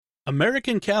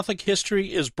American Catholic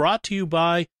History is brought to you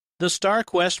by the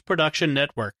StarQuest Production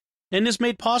Network and is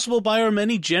made possible by our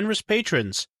many generous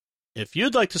patrons. If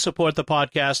you'd like to support the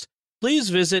podcast, please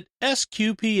visit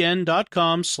sqpn.com/give.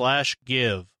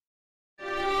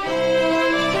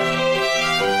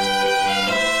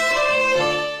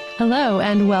 Hello,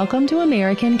 and welcome to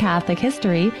American Catholic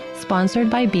History,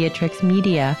 sponsored by Beatrix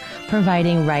Media,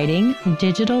 providing writing,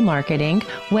 digital marketing,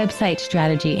 website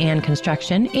strategy and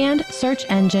construction, and search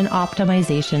engine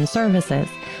optimization services.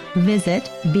 Visit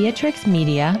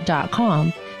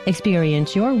beatrixmedia.com.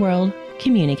 Experience your world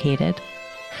communicated.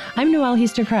 I'm Noelle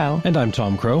Heaster-Crowe. And I'm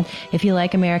Tom Crow. If you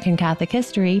like American Catholic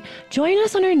history, join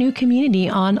us on our new community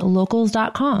on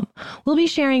locals.com. We'll be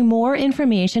sharing more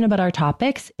information about our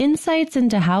topics, insights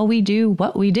into how we do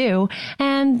what we do,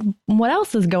 and what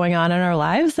else is going on in our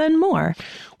lives, and more.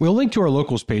 We'll link to our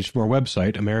locals page from our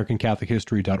website,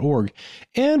 americancatholichistory.org.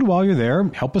 And while you're there,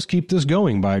 help us keep this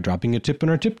going by dropping a tip in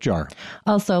our tip jar.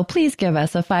 Also, please give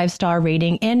us a 5-star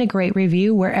rating and a great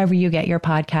review wherever you get your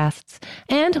podcasts.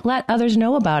 And let others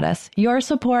know about us. Your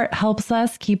support helps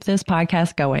us keep this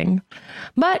podcast going.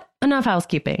 But enough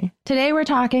housekeeping. Today we're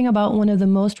talking about one of the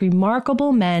most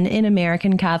remarkable men in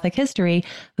American Catholic history,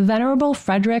 Venerable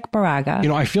Frederick Baraga. You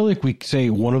know, I feel like we say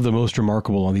one of the most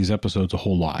remarkable on these episodes a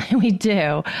whole lot. We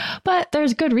do, but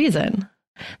there's good reason.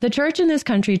 The church in this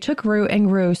country took root and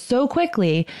grew so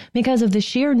quickly because of the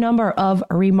sheer number of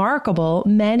remarkable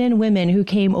men and women who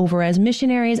came over as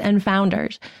missionaries and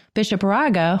founders. Bishop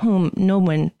Baraga, whom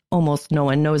almost no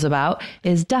one knows about,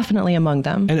 is definitely among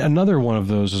them. And another one of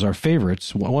those is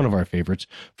one of our favorites,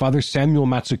 Father Samuel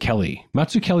Mazzucchelli.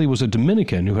 Mazzucchelli was a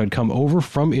Dominican who had come over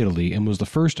from Italy and was the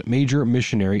first major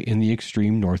missionary in the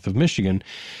extreme north of Michigan.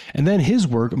 And then his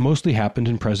work mostly happened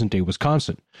in present-day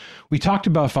Wisconsin. We talked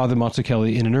about Father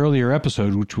Mazzucchelli in an earlier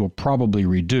episode, which we'll probably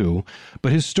redo,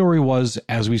 but his story was,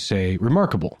 as we say,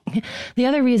 remarkable. The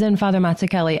other reason Father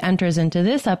Mazzucchelli enters into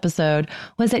this episode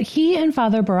was that he and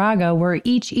Father Baraga were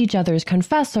each other's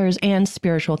confessors and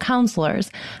spiritual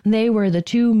counselors. They were the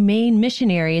two main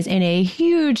missionaries in a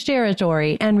huge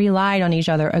territory and relied on each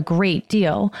other a great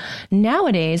deal.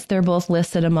 Nowadays, they're both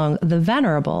listed among the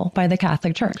Venerable by the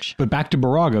Catholic Church. But back to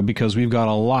Baraga, because we've got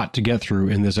a lot to get through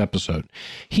in this episode.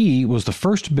 He was the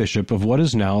first bishop of what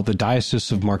is now the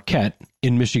Diocese of Marquette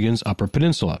in Michigan's Upper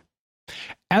Peninsula.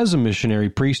 As a missionary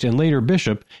priest and later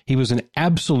bishop, he was an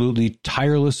absolutely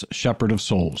tireless shepherd of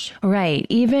souls. Right.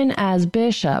 Even as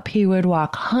bishop, he would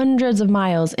walk hundreds of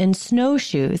miles in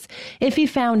snowshoes if he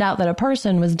found out that a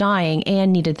person was dying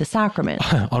and needed the sacrament.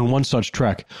 On one such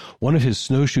trek, one of his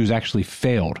snowshoes actually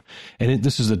failed, and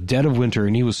this is the dead of winter,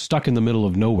 and he was stuck in the middle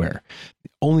of nowhere.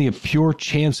 Only a pure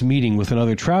chance meeting with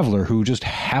another traveler who just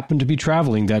happened to be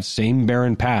traveling that same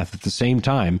barren path at the same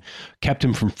time kept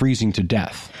him from freezing to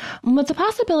death. But the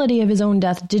possibility of his own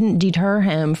death didn't deter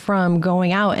him from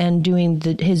going out and doing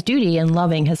his duty and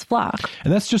loving his flock.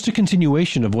 And that's just a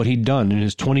continuation of what he'd done in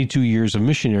his 22 years of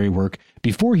missionary work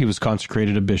before he was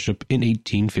consecrated a bishop in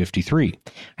 1853.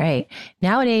 Right.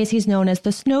 Nowadays, he's known as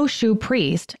the Snowshoe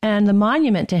Priest, and the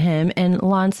monument to him in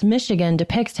Lance, Michigan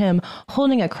depicts him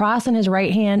holding a cross in his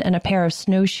right hand and a pair of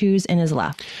snowshoes in his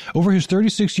left. Over his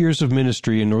 36 years of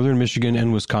ministry in northern Michigan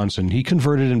and Wisconsin, he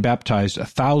converted and baptized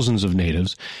thousands of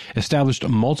natives, established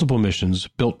multiple missions,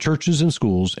 built churches and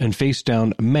schools, and faced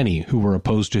down many who were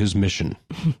opposed to his mission.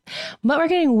 But we're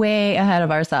getting way ahead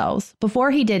of ourselves. Before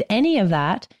he did any of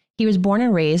that, he was born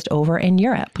and raised over in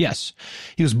Europe. Yes.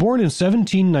 He was born in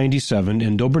 1797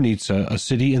 in Dobronica, a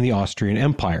city in the Austrian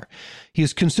Empire. He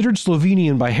is considered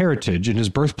Slovenian by heritage, and his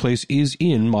birthplace is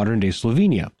in modern-day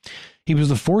Slovenia. He was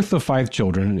the fourth of 5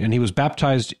 children, and he was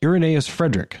baptized Irenaeus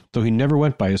Frederick, though he never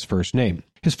went by his first name.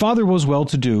 His father was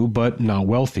well-to-do, but not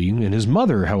wealthy, and his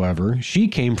mother, however, she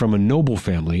came from a noble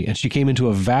family, and she came into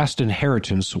a vast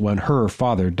inheritance when her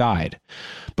father died.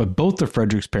 But both of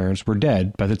Frederick's parents were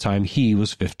dead by the time he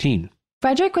was 15.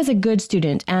 Frederick was a good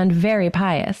student and very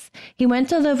pious. He went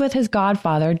to live with his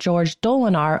godfather, George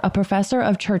Dolinar, a professor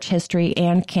of church history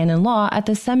and canon law at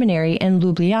the seminary in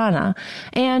Ljubljana,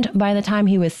 and by the time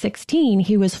he was 16,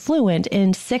 he was fluent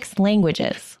in 6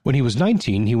 languages. When he was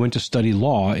 19, he went to study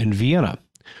law in Vienna.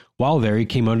 While there, he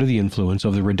came under the influence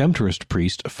of the Redemptorist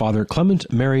priest, Father Clement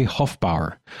Mary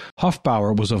Hofbauer.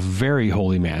 Hofbauer was a very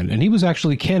holy man, and he was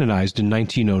actually canonized in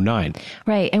 1909.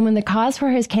 Right, and when the cause for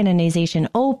his canonization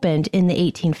opened in the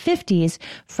 1850s,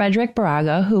 Frederick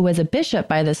Baraga, who was a bishop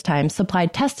by this time,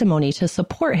 supplied testimony to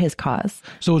support his cause.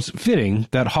 So it's fitting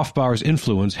that Hofbauer's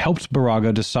influence helped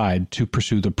Baraga decide to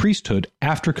pursue the priesthood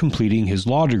after completing his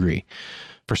law degree.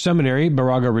 For seminary,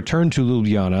 Baraga returned to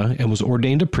Ljubljana and was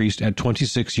ordained a priest at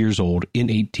 26 years old in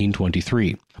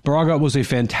 1823. Baraga was a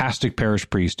fantastic parish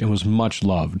priest and was much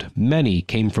loved. Many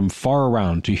came from far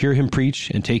around to hear him preach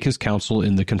and take his counsel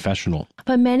in the confessional.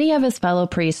 But many of his fellow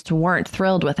priests weren't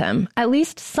thrilled with him. At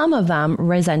least some of them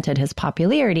resented his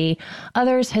popularity,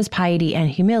 others his piety and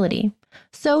humility.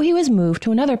 So he was moved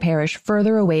to another parish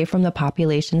further away from the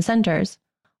population centers.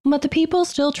 But the people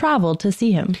still traveled to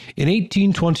see him. In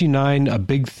 1829, a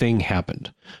big thing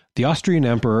happened. The Austrian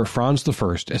Emperor Franz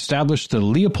I established the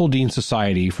Leopoldine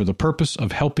Society for the purpose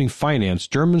of helping finance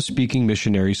German-speaking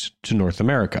missionaries to North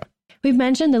America. We've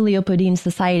mentioned the Leopoldine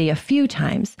Society a few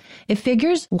times. It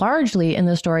figures largely in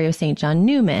the story of St. John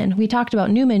Neumann. We talked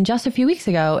about Neumann just a few weeks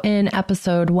ago in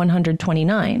episode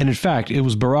 129. And in fact, it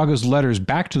was Baraga's letters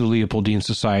back to the Leopoldine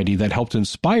Society that helped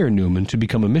inspire Neumann to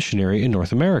become a missionary in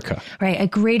North America. Right, a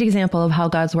great example of how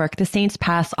God's work. The saints'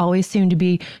 paths always seem to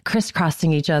be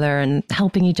crisscrossing each other and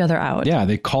helping each other out. Yeah,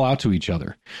 they call out to each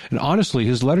other. And honestly,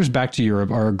 his letters back to Europe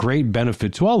are a great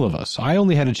benefit to all of us. I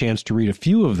only had a chance to read a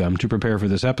few of them to prepare for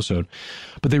this episode,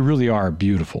 but they really are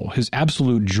beautiful. His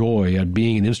absolute joy at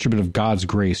being an instrument of God's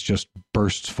grace just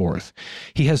bursts forth.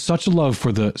 He has such a love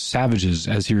for the savages,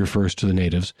 as he refers to the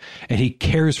natives, and he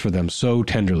cares for them so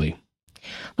tenderly.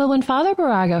 But when Father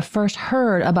Baraga first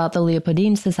heard about the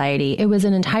Leopoldine Society, it was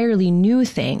an entirely new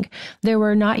thing. There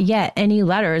were not yet any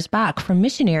letters back from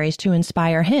missionaries to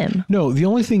inspire him. No, the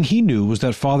only thing he knew was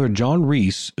that Father John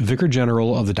Rees, Vicar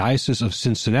General of the Diocese of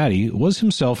Cincinnati, was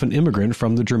himself an immigrant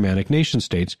from the Germanic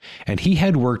nation-states, and he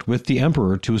had worked with the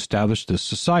emperor to establish this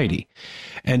society.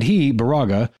 And he,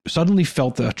 Baraga, suddenly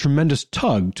felt a tremendous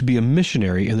tug to be a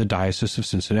missionary in the Diocese of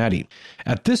Cincinnati.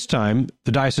 At this time,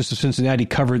 the Diocese of Cincinnati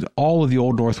covered all of the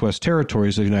old Northwest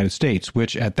Territories of the United States,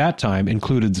 which at that time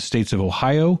included the states of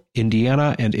Ohio,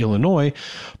 Indiana, and Illinois,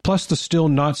 plus the still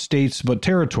not states but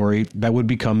territory that would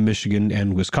become Michigan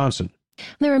and Wisconsin.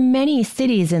 There are many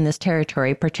cities in this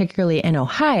territory, particularly in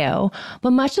Ohio,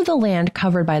 but much of the land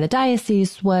covered by the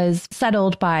diocese was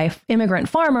settled by immigrant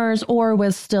farmers or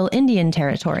was still Indian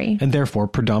territory. And therefore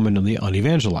predominantly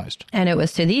unevangelized. And it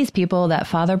was to these people that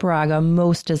Father Baraga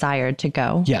most desired to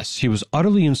go. Yes, he was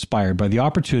utterly inspired by the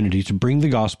opportunity to bring the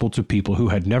gospel to people who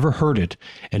had never heard it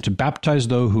and to baptize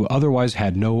those who otherwise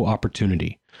had no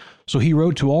opportunity. So he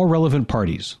wrote to all relevant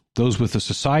parties, those with the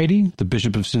society, the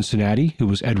Bishop of Cincinnati, who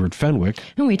was Edward Fenwick.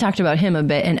 And we talked about him a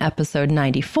bit in episode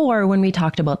 94 when we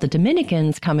talked about the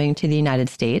Dominicans coming to the United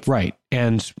States. Right.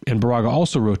 And Baraga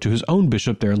also wrote to his own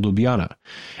bishop there in Ljubljana.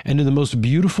 And in the most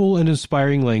beautiful and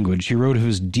inspiring language, he wrote of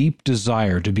his deep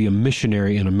desire to be a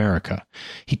missionary in America.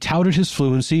 He touted his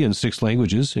fluency in 6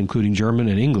 languages, including German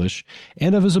and English,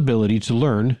 and of his ability to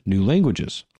learn new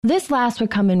languages. This last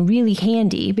would come in really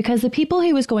handy because the people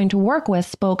he was going to work with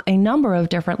spoke a number of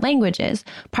different languages,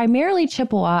 primarily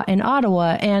Chippewa and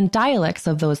Ottawa and dialects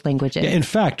of those languages. In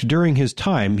fact, during his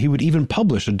time, he would even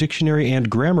publish a dictionary and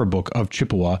grammar book of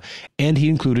Chippewa, and he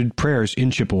included prayers in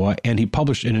Chippewa, and he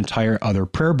published an entire other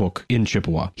prayer book in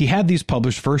Chippewa. He had these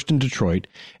published first in Detroit,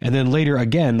 and then later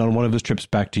again on one of his trips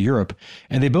back to Europe,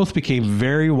 and they both became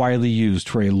very widely used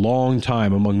for a long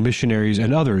time among missionaries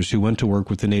and others who went to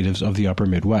work with the natives of the upper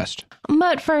Midwest.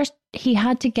 But first, he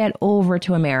had to get over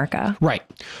to America. Right.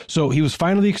 So he was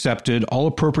finally accepted. All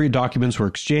appropriate documents were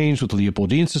exchanged with the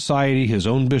Leopoldine Society, his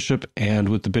own bishop, and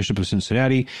with the Bishop of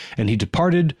Cincinnati, and he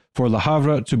departed for Le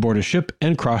Havre to board a ship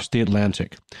and cross the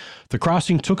Atlantic. The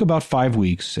crossing took about 5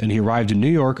 weeks, and he arrived in New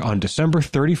York on December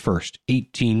 31st,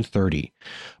 1830.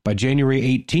 By January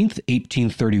 18th,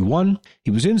 1831,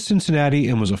 he was in Cincinnati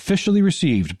and was officially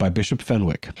received by Bishop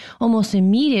Fenwick. Almost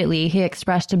immediately, he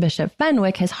expressed to Bishop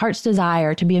Fenwick his heart's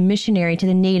desire to be a missionary to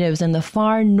the natives in the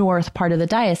far north part of the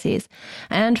diocese,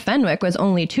 and Fenwick was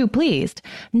only too pleased.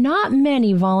 Not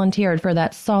many volunteered for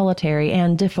that solitary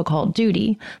and difficult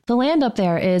duty. The land up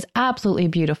there is absolutely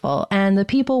beautiful, and the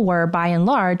people were, by and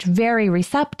large, very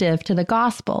receptive to the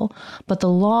gospel, but the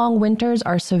long winters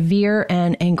are severe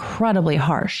and incredibly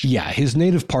harsh. Yeah, his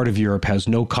native part of Europe has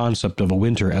no concept of a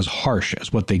winter as harsh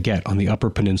as what they get on the Upper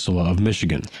Peninsula of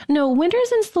Michigan. No,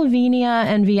 winters in Slovenia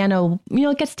and Vienna,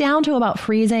 it gets down to about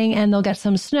freezing and they'll get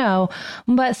some snow,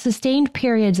 but sustained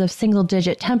periods of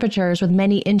single-digit temperatures with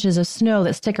many inches of snow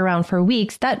that stick around for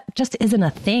weeks, that just isn't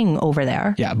a thing over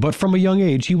there. Yeah, but from a young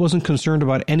age, he wasn't concerned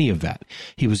about any of that.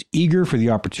 He was eager for the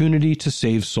opportunity to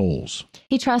save souls.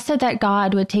 He trusted that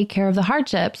God would take care of the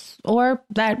hardships, or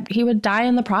that he would die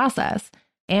in the process.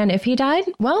 And if he died,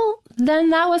 well, then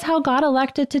that was how God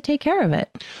elected to take care of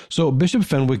it. So Bishop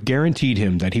Fenwick guaranteed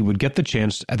him that he would get the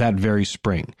chance that very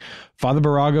spring. Father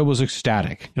Baraga was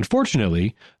ecstatic, and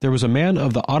fortunately, there was a man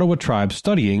of the Ottawa tribe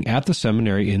studying at the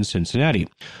seminary in Cincinnati.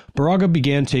 Baraga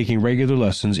began taking regular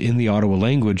lessons in the Ottawa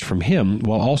language from him,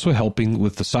 while also helping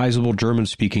with the sizable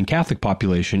German-speaking Catholic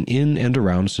population in and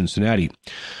around Cincinnati.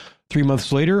 3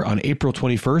 months later, on April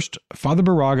 21st, Father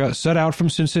Baraga set out from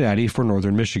Cincinnati for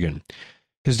northern Michigan.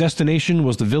 His destination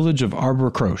was the village of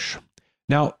Arbre Croche.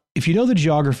 Now, if you know the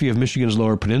geography of Michigan's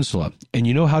Lower Peninsula, and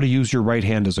you know how to use your right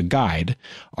hand as a guide,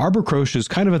 Arbre Croche is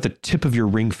kind of at the tip of your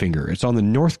ring finger. It's on the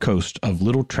north coast of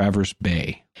Little Traverse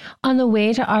Bay. On the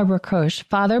way to Arbre Croche,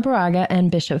 Father Baraga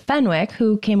and Bishop Fenwick,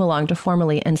 who came along to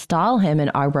formally install him in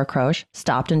Arbre Croche,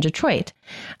 stopped in Detroit.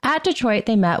 At Detroit,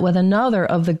 they met with another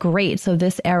of the greats of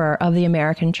this era of the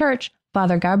American Church,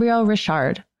 Father Gabriel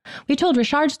Richard. We told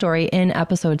Richard's story in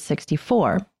episode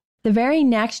 64. The very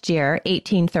next year,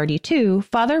 1832,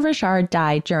 Father Richard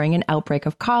died during an outbreak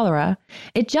of cholera.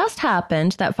 It just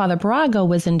happened that Father Baraga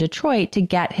was in Detroit to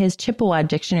get his Chippewa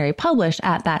dictionary published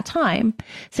at that time.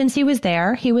 Since he was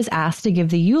there, he was asked to give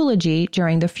the eulogy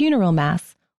during the funeral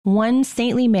mass. One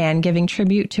saintly man giving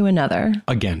tribute to another.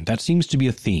 Again, that seems to be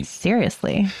a theme.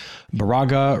 Seriously.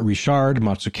 Baraga, Richard,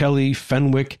 Mazzucchelli,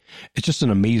 Fenwick. It's just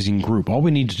an amazing group. All we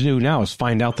need to do now is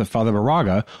find out that Father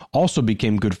Baraga also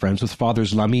became good friends with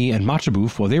Fathers Lamy and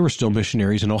Machabouf while they were still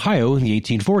missionaries in Ohio in the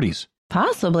 1840s.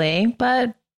 Possibly,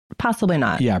 but possibly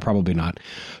not. Yeah, probably not.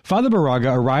 Father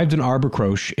Baraga arrived in Arbre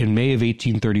Croche in May of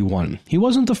 1831. He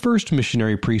wasn't the first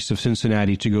missionary priest of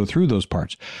Cincinnati to go through those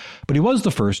parts, but he was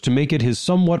the first to make it his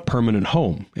somewhat permanent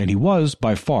home, and he was,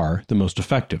 by far, the most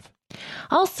effective.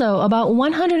 Also, about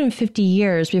 150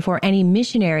 years before any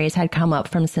missionaries had come up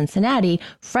from Cincinnati,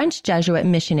 French Jesuit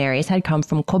missionaries had come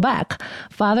from Quebec.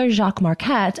 Father Jacques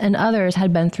Marquette and others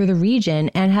had been through the region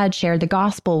and had shared the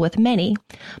gospel with many.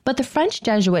 But the French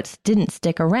Jesuits didn't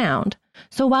stick around.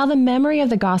 So while the memory of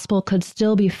the gospel could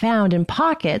still be found in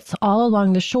pockets all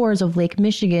along the shores of Lake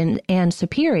Michigan and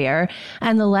Superior,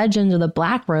 and the legend of the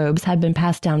Black Robes had been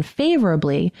passed down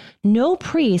favorably, no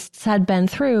priests had been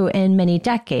through in many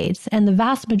decades, and the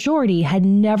vast majority had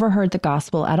never heard the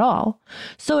gospel at all.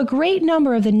 So a great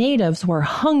number of the natives were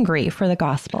hungry for the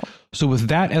gospel. So with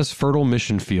that as fertile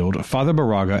mission field, Father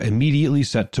Baraga immediately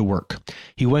set to work.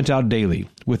 He went out daily.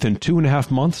 Within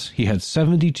 2.5 months, he had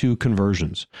 72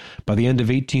 conversions. By the end of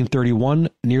 1831,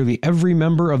 nearly every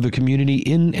member of the community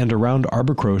in and around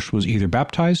Arbre Croche was either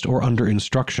baptized or under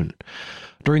instruction.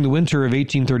 During the winter of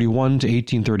 1831 to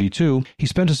 1832, he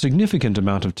spent a significant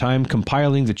amount of time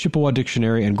compiling the Chippewa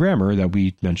dictionary and grammar that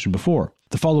we mentioned before.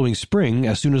 The following spring,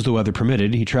 as soon as the weather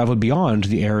permitted, he traveled beyond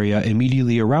the area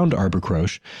immediately around Arbre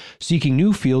Croche, seeking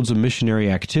new fields of missionary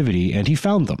activity, and he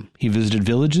found them. He visited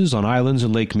villages on islands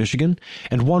in Lake Michigan,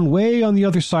 and one way on the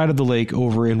other side of the lake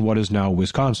over in what is now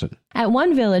Wisconsin. At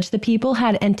one village, the people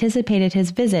had anticipated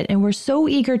his visit and were so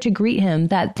eager to greet him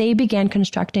that they began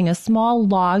constructing a small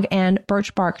log and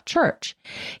birch bark church.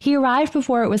 He arrived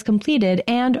before it was completed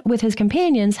and, with his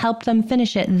companions, helped them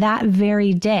finish it that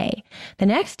very day. The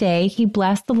next day, he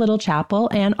blessed the little chapel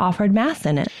and offered Mass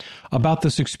in it. About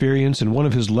this experience, in one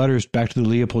of his letters back to the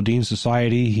Leopoldine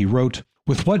Society, he wrote,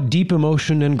 "With what deep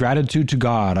emotion and gratitude to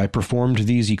God I performed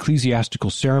these ecclesiastical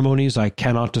ceremonies I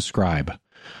cannot describe.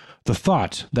 The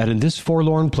thought that in this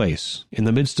forlorn place, in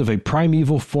the midst of a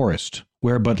primeval forest,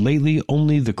 where but lately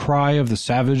only the cry of the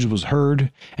savage was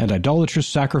heard and idolatrous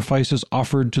sacrifices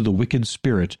offered to the wicked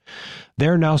spirit,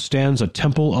 there now stands a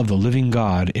temple of the living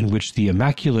God in which the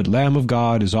immaculate Lamb of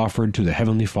God is offered to the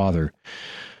Heavenly Father.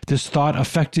 This thought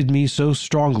affected me so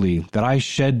strongly that I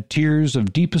shed tears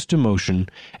of deepest emotion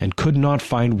and could not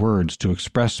find words to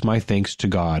express my thanks to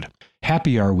God.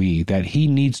 Happy are we that He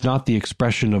needs not the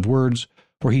expression of words,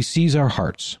 for He sees our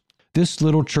hearts. This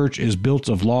little church is built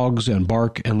of logs and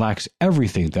bark and lacks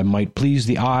everything that might please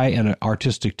the eye and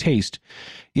artistic taste,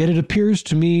 yet it appears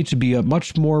to me to be a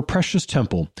much more precious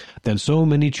temple than so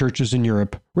many churches in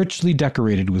Europe, richly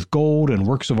decorated with gold and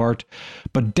works of art,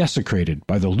 but desecrated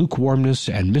by the lukewarmness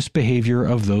and misbehavior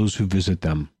of those who visit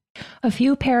them." A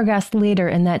few paragraphs later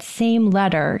in that same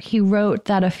letter, he wrote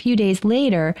that a few days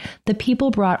later, the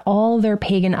people brought all their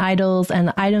pagan idols and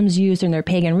the items used in their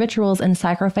pagan rituals and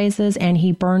sacrifices, and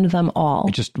he burned them all.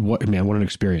 What an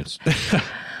experience.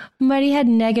 But he had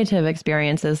negative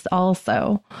experiences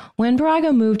also. When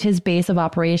Baraga moved his base of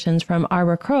operations from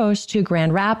Arbre Croche to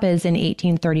Grand Rapids in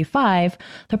 1835,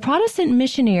 the Protestant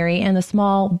missionary and the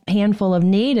small handful of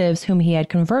natives whom he had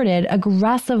converted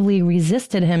aggressively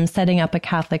resisted him setting up a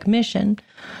Catholic mission.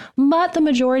 But the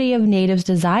majority of natives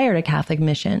desired a Catholic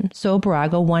mission, so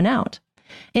Baraga won out.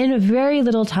 In very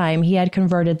little time, he had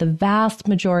converted the vast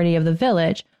majority of the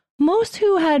village, most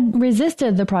who had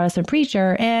resisted the Protestant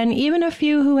preacher, and even a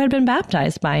few who had been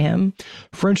baptized by him.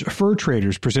 French fur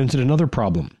traders presented another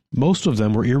problem. Most of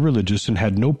them were irreligious and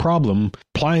had no problem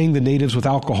plying the natives with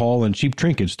alcohol and cheap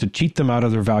trinkets to cheat them out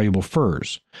of their valuable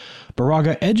furs.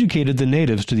 Baraga educated the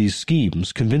natives to these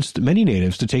schemes, convinced many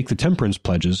natives to take the temperance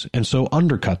pledges, and so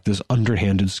undercut this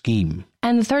underhanded scheme.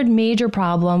 And the third major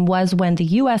problem was when the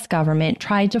U.S. government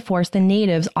tried to force the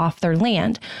natives off their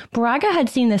land. Baraga had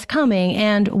seen this coming,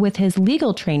 and with his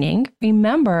legal training,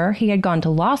 remember, he had gone to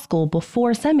law school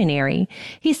before seminary,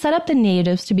 he set up the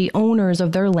natives to be owners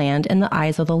of their land in the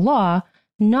eyes of the law,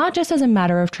 not just as a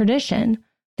matter of tradition.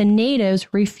 The natives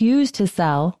refused to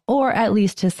sell, or at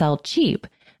least to sell cheap,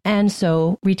 and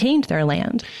so retained their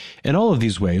land. In all of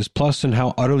these ways, plus in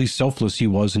how utterly selfless he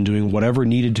was in doing whatever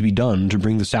needed to be done to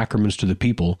bring the sacraments to the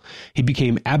people, he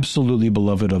became absolutely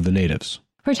beloved of the natives.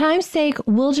 For time's sake,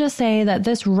 we'll just say that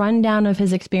this rundown of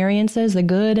his experiences, the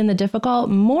good and the difficult,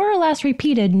 more or less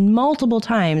repeated multiple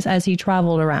times as he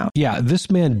traveled around. Yeah, this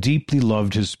man deeply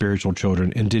loved his spiritual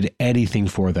children and did anything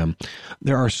for them.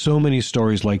 There are so many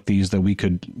stories like these that we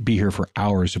could be here for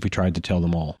hours if we tried to tell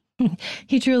them all.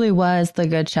 He truly was the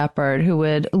good shepherd who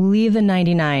would leave the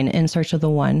 99 in search of the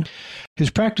one.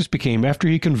 His practice became, after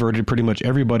he converted pretty much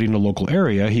everybody in the local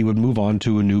area, he would move on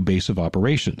to a new base of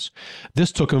operations.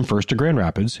 This took him first to Grand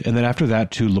Rapids, and then after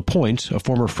that to La Pointe, a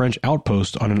former French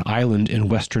outpost on an island in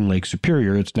western Lake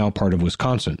Superior. It's now part of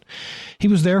Wisconsin. He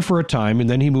was there for a time, and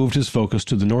then he moved his focus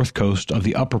to the north coast of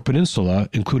the Upper Peninsula,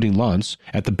 including Lance,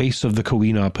 at the base of the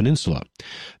Keweenaw Peninsula.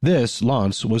 This,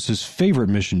 Lance, was his favorite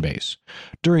mission base.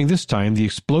 During this time, the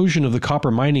explosion of the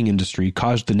copper mining industry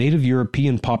caused the native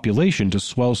European population to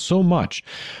swell so much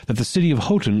that the city of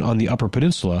Houghton on the Upper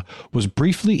Peninsula was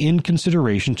briefly in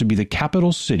consideration to be the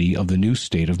capital city of the new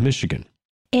state of Michigan.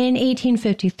 In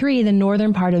 1853, the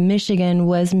northern part of Michigan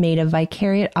was made a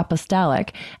vicariate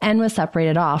apostolic and was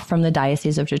separated off from the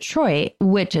Diocese of Detroit,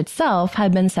 which itself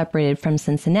had been separated from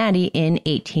Cincinnati in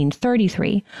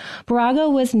 1833.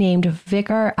 Baraga was named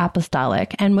vicar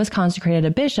apostolic and was consecrated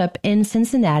a bishop in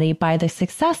Cincinnati by the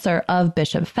successor of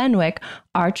Bishop Fenwick,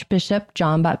 Archbishop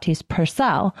John Baptiste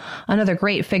Purcell, another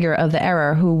great figure of the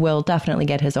era who will definitely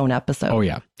get his own episode. Oh,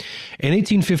 yeah. In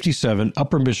 1857,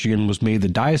 Upper Michigan was made the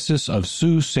Diocese of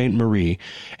Sault Ste. Marie,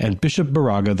 and Bishop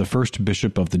Baraga the first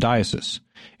bishop of the diocese.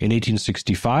 In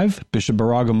 1865, Bishop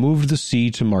Baraga moved the see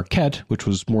to Marquette, which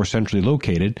was more centrally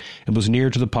located and was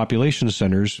near to the population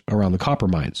centers around the copper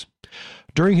mines.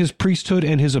 During his priesthood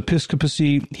and his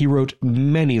episcopacy, he wrote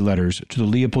many letters to the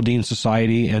Leopoldine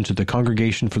Society and to the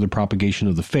Congregation for the Propagation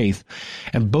of the Faith,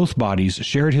 and both bodies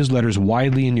shared his letters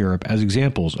widely in Europe as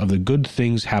examples of the good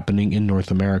things happening in North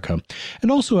America,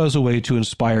 and also as a way to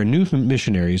inspire new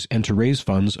missionaries and to raise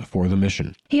funds for the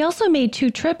mission. He also made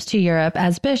 2 trips to Europe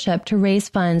as bishop to raise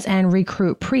funds and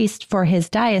recruit priests for his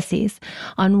diocese.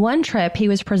 On one trip, he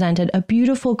was presented a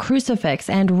beautiful crucifix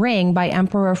and ring by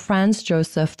Emperor Franz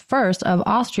Joseph I of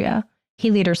Austria. He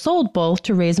later sold both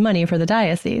to raise money for the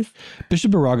diocese.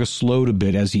 Bishop Baraga slowed a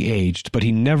bit as he aged, but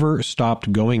he never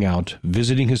stopped going out,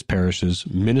 visiting his parishes,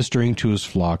 ministering to his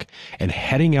flock, and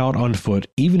heading out on foot,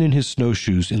 even in his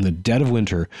snowshoes in the dead of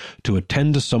winter, to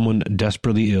attend to someone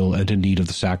desperately ill and in need of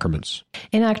the sacraments.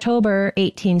 In October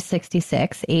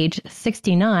 1866, age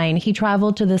 69, he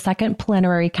traveled to the Second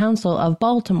Plenary Council of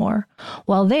Baltimore.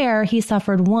 While there, he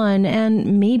suffered 1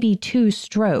 and maybe 2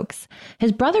 strokes.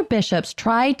 His brother bishops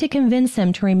tried to convince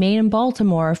him to remain in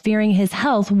Baltimore, fearing his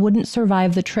health wouldn't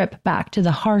survive the trip back to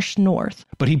the harsh north.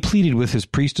 But he pleaded with his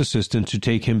priest assistant to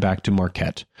take him back to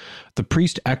Marquette. The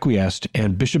priest acquiesced,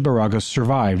 and Bishop Baraga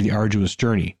survived the arduous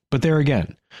journey. But there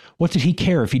again, what did he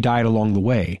care if he died along the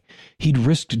way? He'd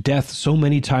risked death so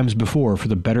many times before for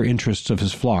the better interests of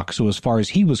his flock, so as far as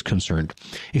he was concerned,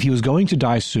 if he was going to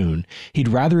die soon, he'd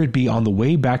rather it be on the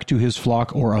way back to his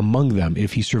flock or among them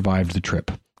if he survived the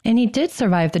trip. And he did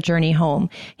survive the journey home.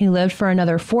 He lived for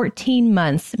another 14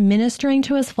 months, ministering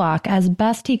to his flock as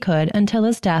best he could until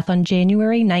his death on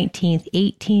January 19,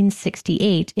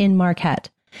 1868, in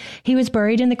Marquette. He was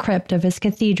buried in the crypt of his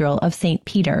cathedral of St.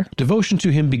 Peter. Devotion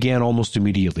to him began almost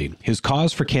immediately. His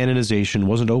cause for canonization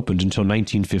wasn't opened until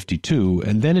 1952,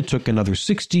 and then it took another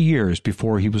 60 years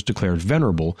before he was declared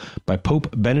venerable by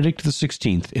Pope Benedict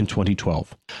XVI in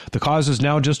 2012. The cause is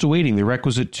now just awaiting the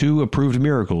requisite 2 approved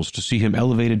miracles to see him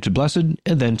elevated to blessed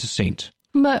and then to saint.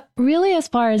 But really, as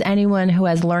far as anyone who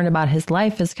has learned about his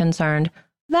life is concerned,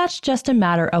 that's just a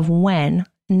matter of when,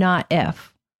 not if.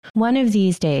 One of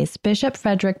these days, Bishop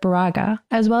Frederick Baraga,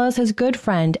 as well as his good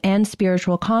friend and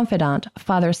spiritual confidant,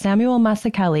 Father Samuel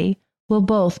Mazzucchelli, will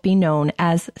both be known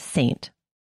as Saint.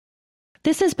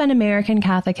 This has been American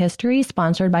Catholic History,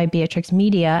 sponsored by Beatrix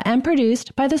Media and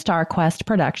produced by the StarQuest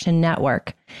Production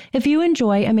Network. If you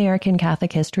enjoy American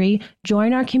Catholic History,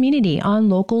 join our community on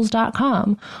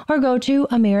locals.com or go to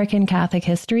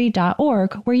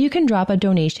americancathochistory.org, where you can drop a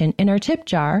donation in our tip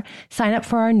jar, sign up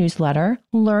for our newsletter,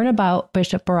 learn about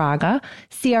Bishop Barraga,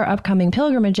 see our upcoming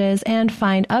pilgrimages, and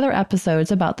find other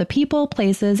episodes about the people,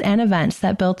 places, and events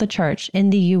that built the church in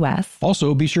the U.S.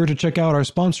 Also, be sure to check out our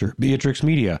sponsor, Beatrix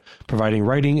Media, providing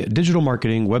writing, digital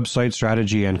marketing, website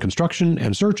strategy and construction,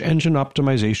 and search engine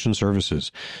optimization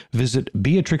services. Visit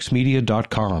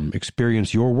beatrixmedia.com.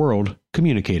 Experience your world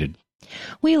communicated.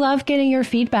 We love getting your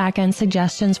feedback and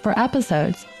suggestions for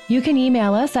episodes. You can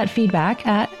email us at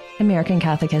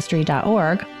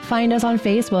feedback@americancathochistory.org. Find us on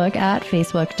Facebook at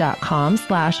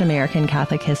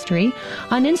facebook.com/AmericanCatholicHistory,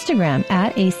 on Instagram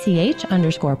at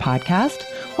ACH_podcast,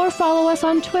 or follow us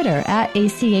on Twitter at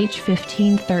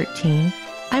ACH1513.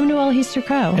 I'm Noelle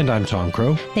Heaster-Crowe. And I'm Tom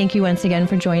Crow. Thank you once again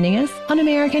for joining us on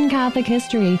American Catholic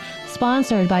History,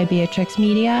 sponsored by Beatrix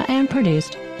Media and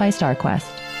produced by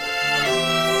StarQuest.